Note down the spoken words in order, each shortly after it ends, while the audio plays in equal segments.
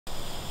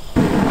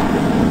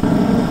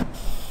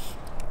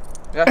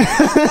Yeah?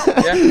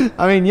 Yeah?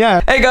 I mean,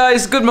 yeah. Hey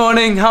guys, good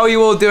morning. How are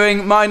you all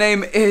doing? My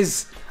name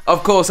is,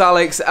 of course,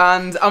 Alex,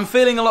 and I'm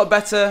feeling a lot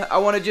better. I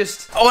want to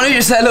just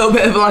say a little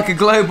bit of like a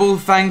global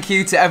thank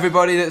you to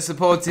everybody that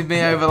supported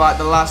me over like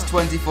the last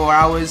 24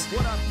 hours.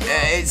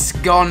 It's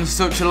gone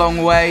such a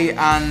long way,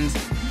 and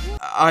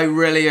I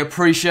really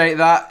appreciate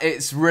that.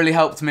 It's really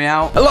helped me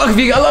out. A lot of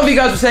you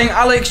guys were saying,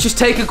 Alex, just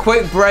take a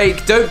quick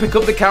break. Don't pick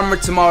up the camera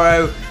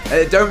tomorrow.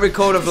 Don't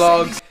record a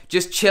vlog.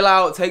 Just chill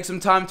out, take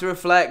some time to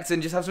reflect,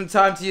 and just have some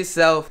time to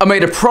yourself. I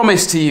made a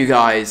promise to you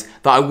guys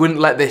that I wouldn't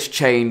let this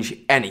change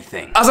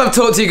anything. As I've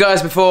talked to you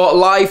guys before,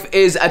 life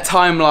is a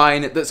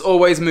timeline that's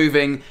always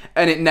moving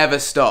and it never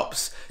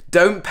stops.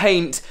 Don't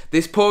paint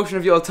this portion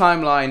of your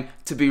timeline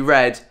to be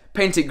red.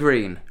 Paint it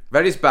green.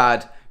 Red is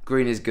bad,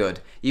 green is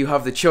good. You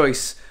have the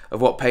choice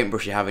of what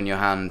paintbrush you have in your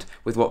hand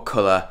with what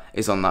colour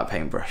is on that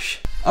paintbrush.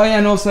 Oh yeah,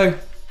 and also,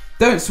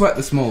 don't sweat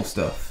the small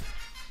stuff.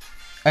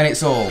 And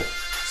it's all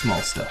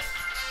small stuff.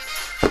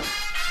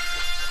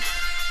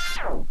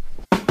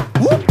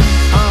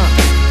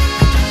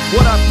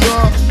 What up,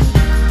 girl?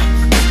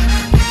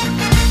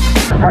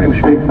 Party we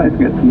should be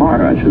expecting it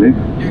tomorrow, actually.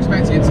 You're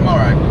expecting it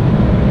tomorrow?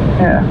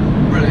 Yeah.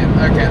 Brilliant.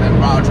 Okay then,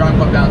 right, I'll try and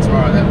pop down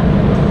tomorrow then.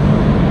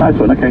 Nice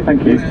one, okay,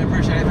 thank you. Really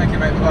appreciate it, thank you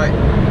mate, bye-bye.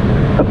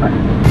 Bye-bye.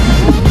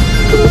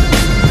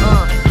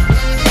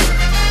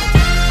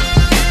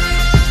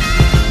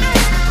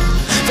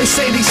 They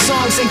say these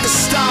songs ain't the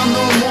style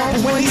no more,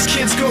 but when these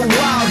kids go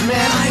wild,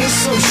 man, I ain't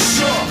so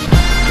sure.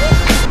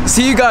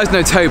 So you guys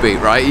know Toby,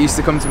 right? He used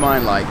to come to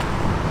mine like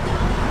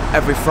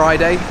every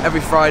Sunday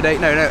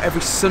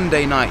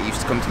night he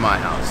used to come to my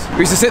house. We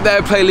used to sit there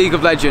and play League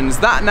of Legends.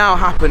 That now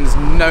happens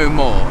no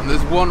more, and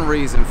there's one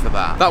reason for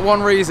that. That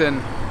one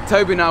reason,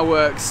 Toby now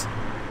works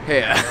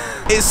here.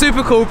 It's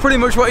super cool. Pretty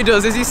much what he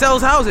does is he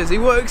sells houses. He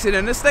works in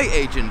an estate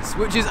agent's,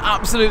 which is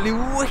absolutely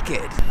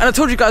wicked. And I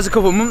told you guys a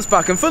couple of months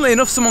back, and funnily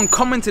enough, someone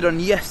commented on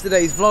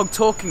yesterday's vlog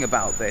talking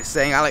about this,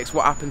 saying, Alex,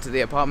 what happened to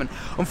the apartment?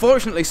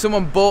 Unfortunately,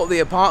 someone bought the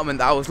apartment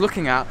that I was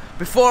looking at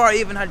before I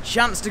even had a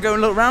chance to go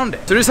and look around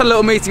it. So I just had a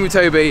little meeting with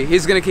Toby.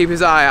 He's gonna keep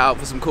his eye out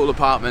for some cool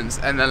apartments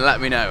and then let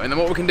me know. And then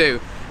what we can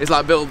do is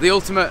like build the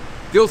ultimate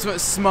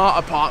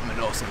smart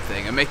apartment or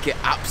something and make it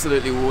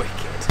absolutely wicked.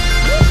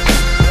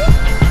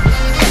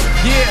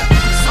 Yeah,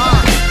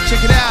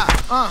 check it out.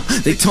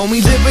 They told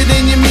me live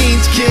within your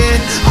means, kid.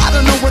 I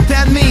don't know what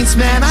that means,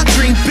 man. I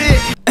dream big.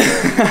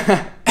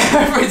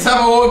 Every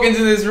time I walk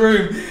into this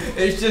room,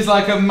 it's just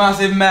like a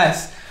massive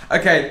mess.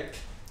 Okay,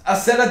 I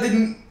said I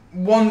didn't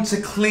want to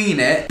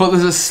clean it, but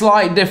there's a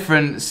slight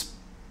difference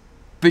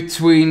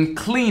between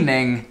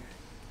cleaning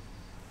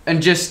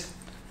and just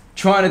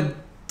trying to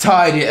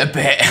tidy it a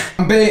bit.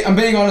 I'm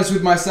being honest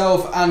with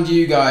myself and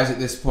you guys at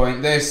this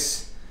point. This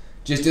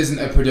just isn't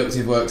a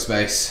productive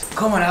workspace.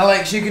 Come on,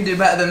 Alex, you can do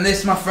better than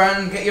this, my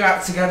friend. Get your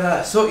act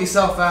together. Sort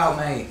yourself out,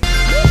 mate.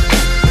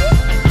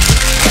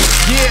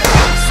 Yeah,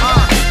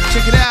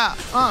 check it out.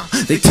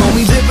 They told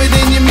me live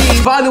within your means.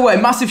 By the way,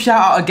 massive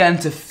shout out again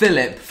to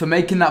Philip for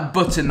making that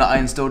button that I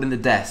installed in the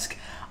desk.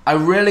 I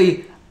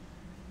really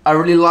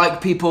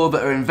like people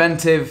that are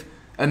inventive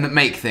and that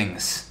make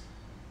things.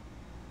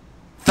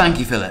 Thank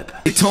you, Philip.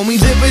 They told me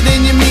live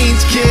within your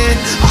means, kid.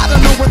 I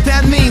don't know what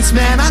that means,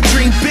 man. I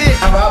dream big.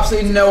 I have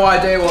absolutely no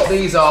idea what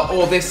these are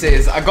or this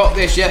is. I got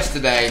this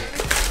yesterday.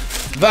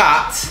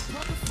 That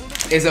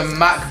is a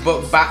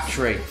MacBook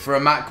battery for a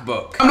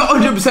MacBook. I'm not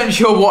 100%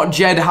 sure what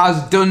Jed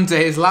has done to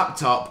his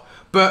laptop,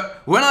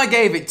 but when I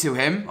gave it to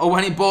him, or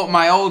when he bought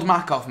my old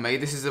Mac off me,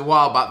 this is a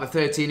while back, the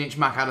 13-inch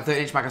Mac, I had a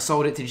 13-inch Mac, I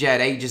sold it to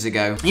Jed ages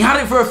ago. He had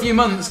it for a few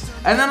months,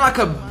 and then like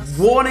a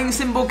warning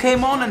symbol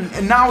came on,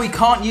 and now he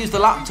can't use the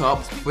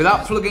laptop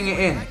without plugging it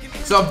in.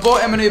 So I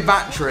bought him a new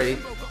battery,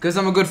 because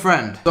I'm a good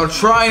friend. So I'll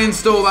try and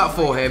install that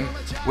for him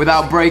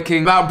without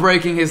breaking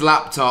his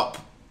laptop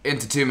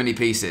into too many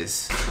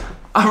pieces.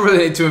 I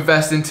really need to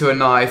invest into a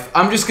knife.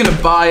 I'm just gonna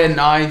buy a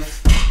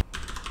knife.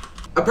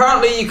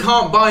 Apparently you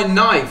can't buy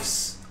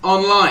knives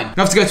online. You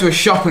have to go to a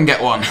shop and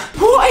get one.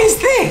 What is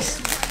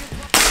this?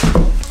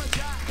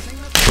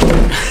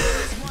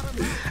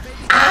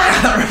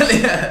 That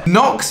really hurt.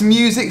 Nox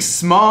Music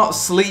Smart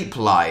Sleep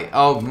Light.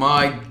 Oh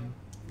my.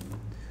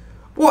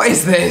 What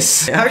is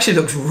this? It actually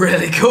looks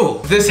really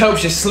cool. If this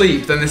helps you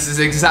sleep, then this is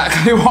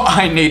exactly what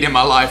I need in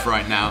my life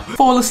right now.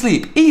 Fall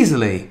asleep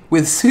easily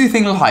with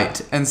soothing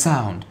light and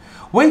sound.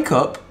 Wake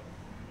up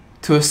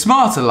to a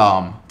smart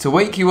alarm to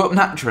wake you up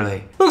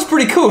naturally. Looks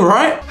pretty cool,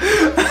 right?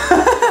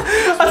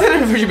 I don't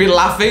know if we should be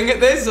laughing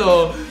at this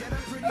or...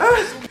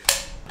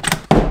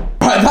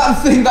 Right,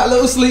 that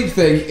little sleep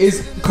thing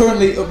is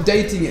currently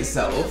updating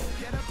itself.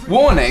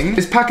 Warning,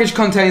 this package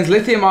contains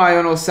lithium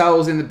ion or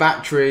cells in the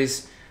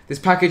batteries. This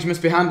package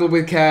must be handled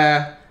with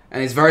care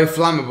and is very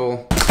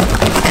flammable.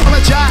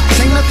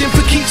 Ain't nothing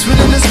for keeps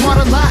within this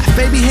modern life.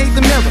 Baby, hate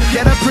the mirror,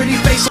 get a pretty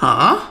face.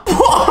 Huh?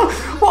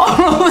 What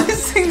are all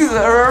these things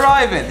that are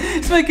arriving?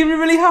 It's making me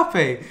really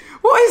happy.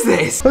 What is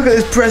this? Look at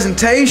this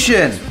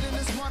presentation.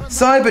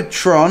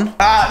 Cybertron.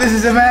 Ah, this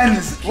is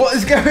immense. What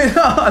is going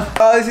on?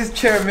 Oh, this is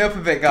cheering me up a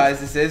bit,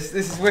 guys. This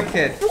is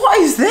wicked. What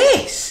is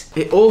this?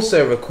 It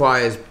also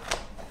requires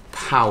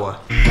power.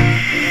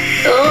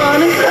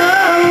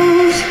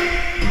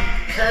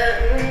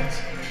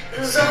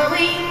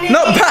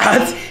 Not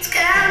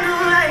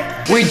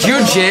bad. We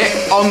judge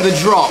it on the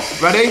drop.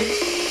 Ready?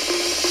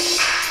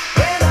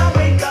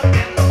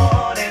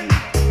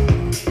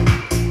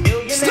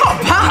 It's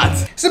not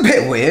bad. It's a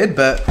bit weird,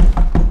 but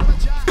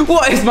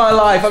what is my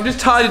life? I've just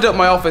tidied up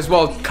my office.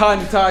 Well,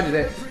 kind of tidied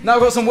it. Now I've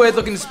got some weird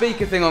looking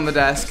speaker thing on the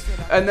desk,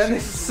 and then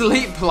this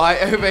sleep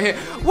light over here.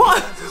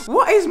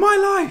 What is my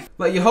life?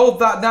 Like, you hold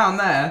that down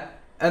there,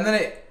 and then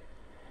it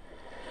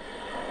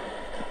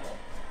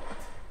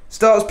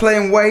starts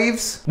playing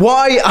waves.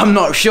 Why? I'm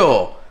not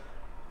sure,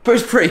 but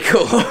it's pretty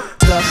cool.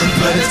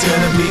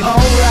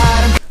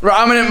 Right,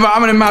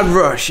 I'm in a mad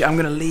rush. I'm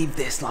gonna leave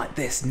this like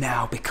this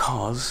now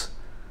because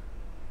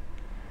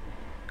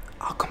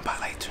I'll come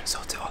back later and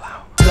sort it all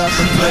out.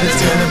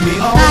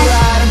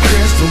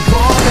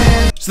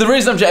 So the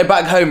reason I'm jetting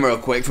back home real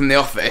quick from the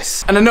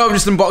office, and I know I've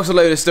just unboxed a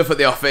load of stuff at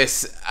the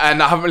office,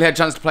 and I haven't really had a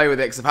chance to play with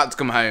it because I've had to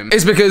come home,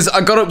 is because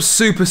I got up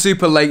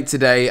super late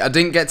today. I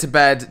didn't get to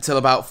bed till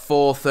about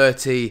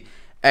 4:30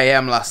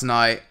 AM last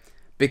night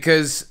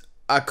because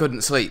I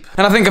couldn't sleep.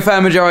 And I think a fair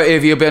majority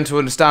of you will be able to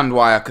understand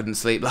why I couldn't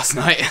sleep last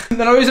night.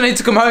 The reason I need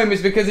to come home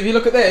is because if you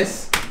look at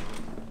this,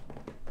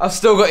 I've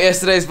still got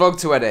yesterday's vlog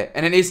to edit,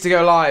 and it needs to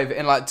go live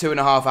in like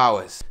 2.5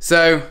 hours.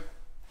 So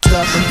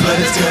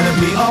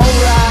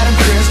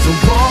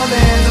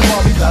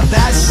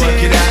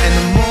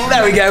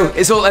there we go.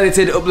 It's all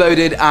edited,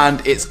 uploaded,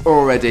 and it's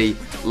already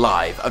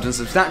live. I've done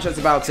some Snapchats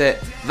about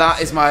it. That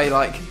is my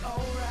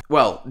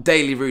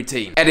daily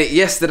routine. Edit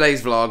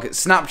yesterday's vlog,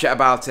 Snapchat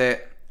about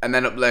it, and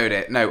then upload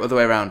it. No, other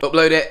way around.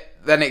 Upload it,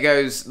 then it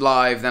goes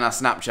live, then I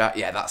Snapchat.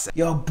 Yeah, that's it.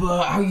 Yo,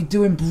 Bert, how you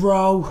doing,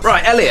 bro?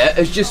 Right, Elliot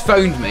has just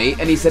phoned me,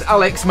 and he said,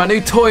 Alex, my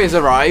new toy has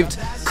arrived.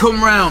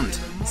 Come round.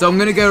 So I'm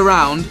gonna go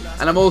round,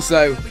 and I'm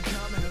also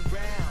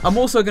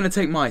gonna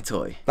take my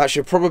toy. That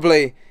should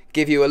probably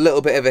give you a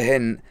little bit of a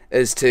hint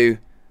as to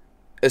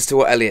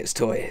what Elliot's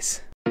toy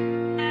is.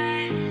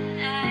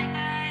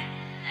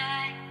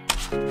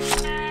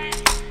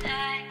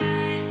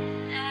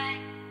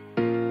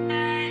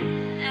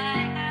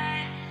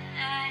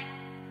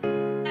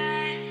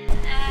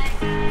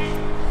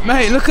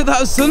 Mate, look at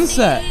that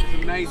sunset.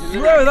 It's amazing.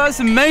 Bro, that's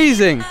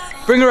amazing.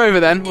 Bring her over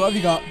then. What have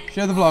you got?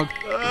 Show the vlog.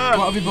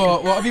 What have you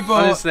bought? What have you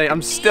bought? Honestly,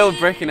 I'm still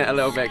bricking it a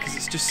little bit because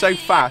it's just so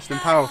fast and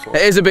powerful.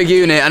 It is a big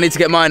unit. I need to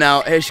get mine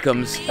out. Here she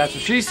comes. That's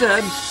what she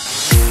said.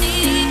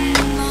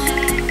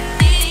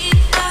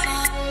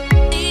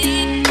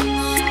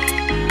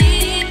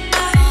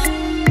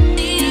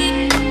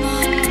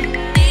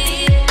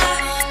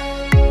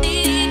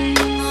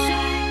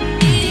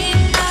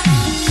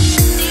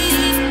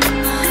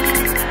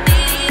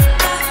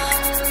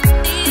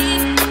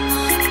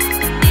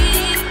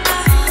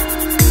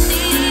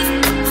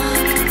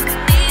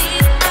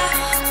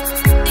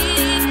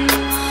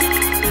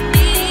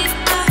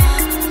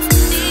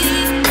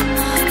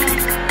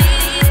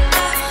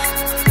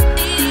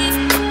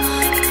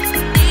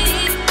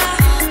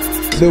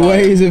 The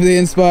ways of the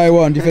Inspire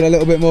 1, do you feel a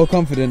little bit more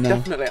confident now?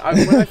 Definitely.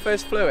 When I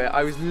first flew it,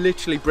 I was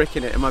literally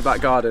bricking it in my back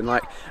garden.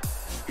 Like,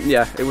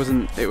 yeah, it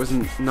wasn't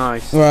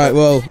nice. Alright,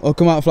 well, I'll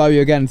come out and fly with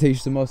you again and teach you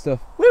some more stuff.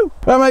 Woo!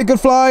 Right, mate,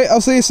 good fly.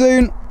 I'll see you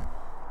soon.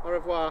 Au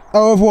revoir.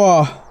 Au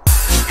revoir.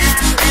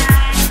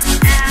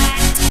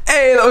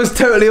 Hey, that was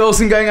totally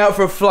awesome going out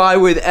for a fly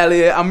with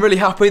Elliot. I'm really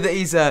happy that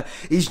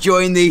he's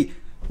joined the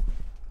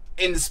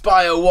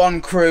Inspire 1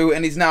 crew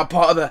and he's now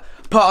part of the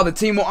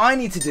team. What I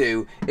need to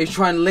do is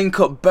try and link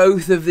up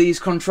both of these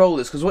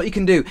controllers, because what you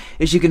can do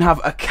is you can have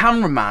a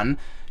cameraman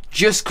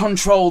just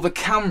control the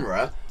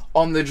camera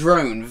on the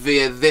drone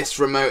via this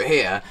remote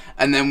here,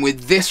 and then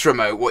with this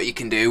remote what you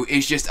can do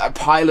is just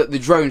pilot the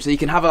drone, so you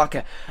can have like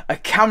a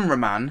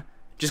cameraman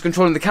just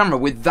controlling the camera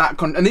with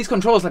that and these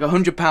controls like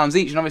 £100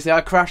 each, and obviously I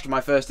crashed my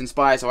first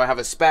Inspire, so I have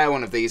a spare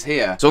one of these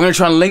here. So I'm going to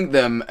try and link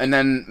them and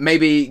then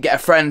maybe get a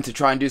friend to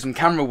try and do some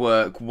camera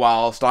work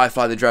whilst I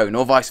fly the drone,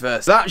 or vice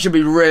versa. That should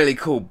be really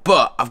cool,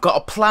 but I've got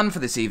a plan for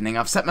this evening.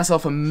 I've set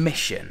myself a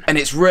mission, and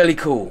it's really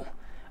cool.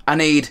 I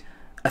need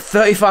a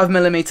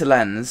 35mm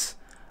lens,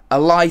 a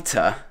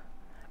lighter,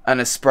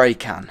 and a spray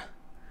can.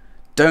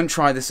 Don't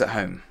try this at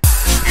home.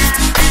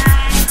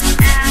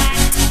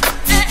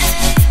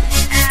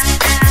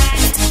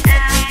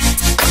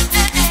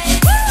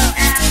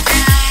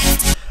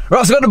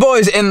 Right, so I've got the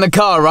boys in the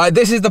car, right?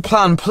 This is the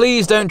plan.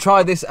 Please don't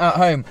try this at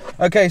home.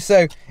 Okay,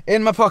 so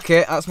in my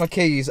pocket, that's my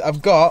keys.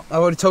 I've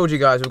already told you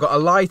guys, we've got a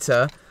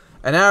lighter,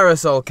 an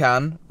aerosol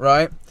can,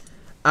 right?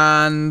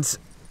 And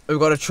we've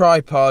got a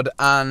tripod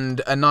and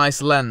a nice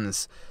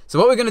lens. So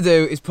what we're gonna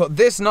do is put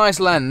this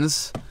nice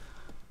lens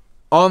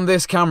on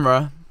this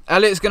camera.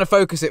 Elliot's gonna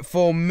focus it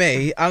for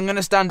me. I'm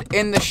gonna stand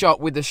in the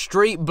shot with the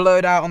street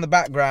blurred out on the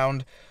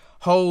background,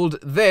 hold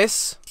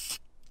this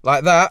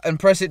like that and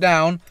press it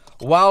down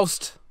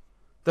whilst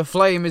the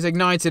flame is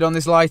ignited on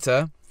this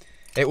lighter,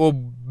 it will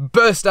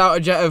burst out a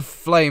jet of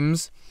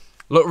flames,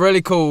 look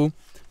really cool,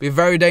 be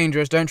very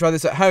dangerous. Don't try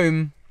this at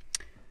home.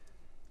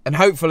 And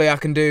hopefully I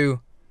can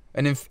do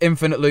an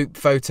infinite loop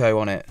photo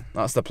on it.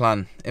 That's the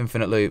plan,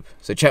 infinite loop.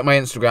 So check my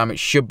Instagram, it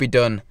should be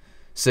done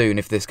soon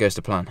if this goes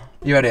to plan.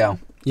 You ready, Al?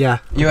 Yeah.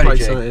 You ready,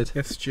 Jay? Excited.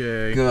 Yes,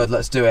 Jay. Good,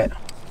 let's do it.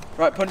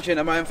 Right, punch in,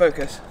 am I in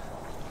focus?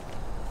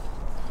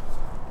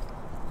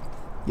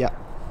 Yeah.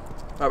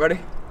 Right, ready?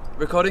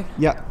 Recording?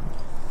 Yeah.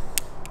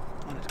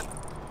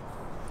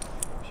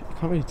 You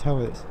can't really tell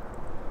with this.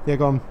 Yeah,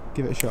 go on,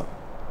 give it a shot.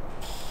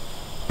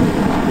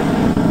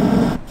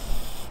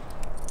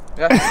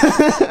 Yeah?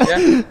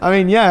 Yeah? I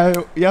mean, yeah,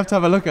 you have to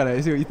have a look at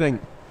it, see what you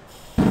think.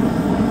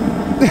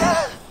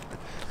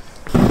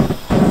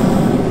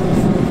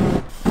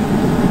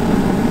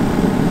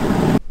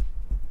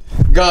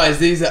 Guys,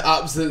 these are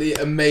absolutely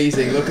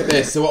amazing. Look at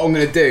this. So what I'm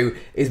going to do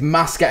is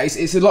mask out.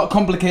 It's a lot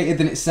complicated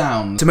than it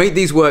sounds. To make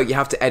these work, you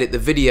have to edit the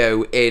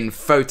video in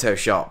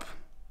Photoshop.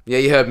 Yeah,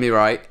 you heard me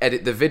right.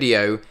 Edit the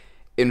video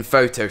in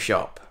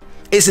Photoshop.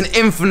 It's an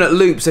infinite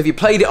loop, so if you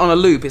played it on a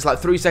loop, it's like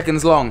 3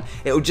 seconds long.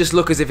 It'll just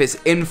look as if it's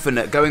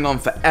infinite, going on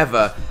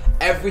forever.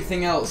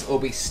 Everything else will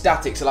be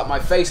static, so like my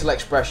facial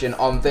expression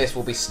on this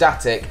will be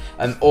static,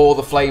 and all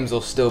the flames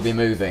will still be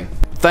moving.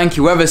 Thank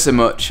you ever so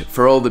much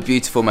for all the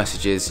beautiful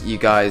messages. You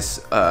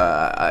guys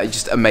are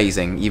just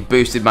amazing. You've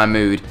boosted my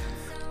mood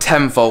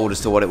tenfold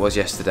as to what it was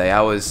yesterday.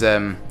 I was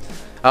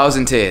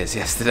in tears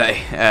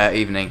yesterday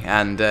evening,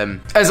 and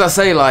as I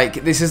say,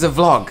 like, this is a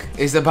vlog.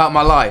 It's about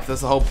my life.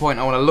 That's the whole point.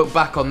 I want to look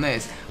back on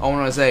this. I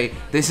want to say,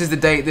 this is the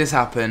date this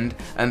happened,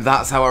 and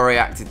that's how I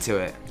reacted to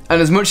it.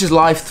 And as much as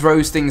life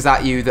throws things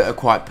at you that are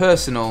quite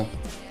personal,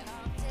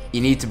 you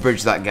need to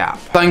bridge that gap.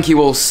 Thank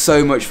you all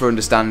so much for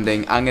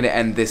understanding. I'm going to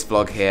end this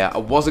vlog here. I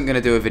wasn't going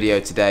to do a video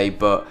today,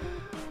 but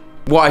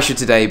why should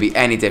today be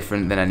any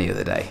different than any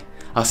other day?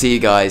 I'll see you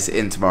guys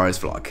in tomorrow's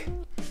vlog.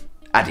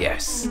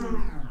 Adios.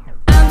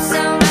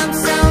 I'm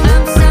so